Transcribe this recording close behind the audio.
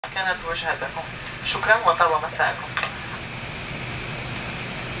كانت وجهتكم. شكرا وطاب مساءكم.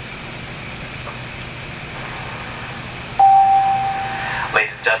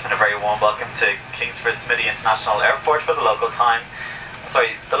 Ladies and gentlemen, a very warm welcome to Kingsford Smith International Airport for the local time.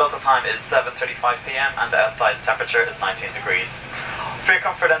 The local time is 7:35 p.m. and the outside temperature is 19 degrees. For your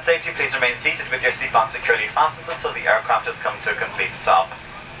comfort and safety, please remain seated with your seatbelt securely fastened until the aircraft has come to a complete stop.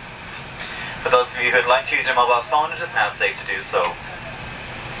 For those of you who would like to use your mobile phone, it is now safe to do so.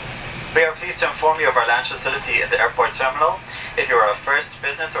 We are pleased to inform you of our lounge facility in the airport terminal. If you are a first,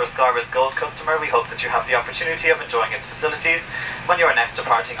 business or Skywards Gold customer, we hope that you have the opportunity of enjoying its facilities when you are next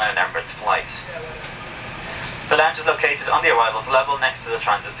departing on an Emirates flight. The lounge is located on the arrivals level next to the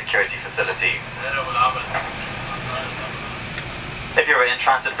transit security facility. If you are in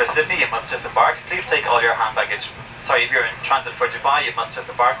transit for Sydney, you must disembark. Please take all your hand baggage. If you're in transit for Dubai, you must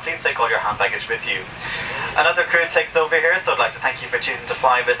disembark. Please take all your hand baggage with you. Another crew takes over here, so I'd like to thank you for choosing to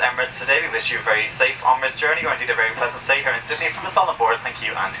fly with Emirates today. We wish you a very safe onwards journey, or indeed a very pleasant stay here in Sydney. From us all on board, thank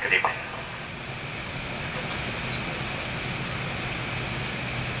you and good evening.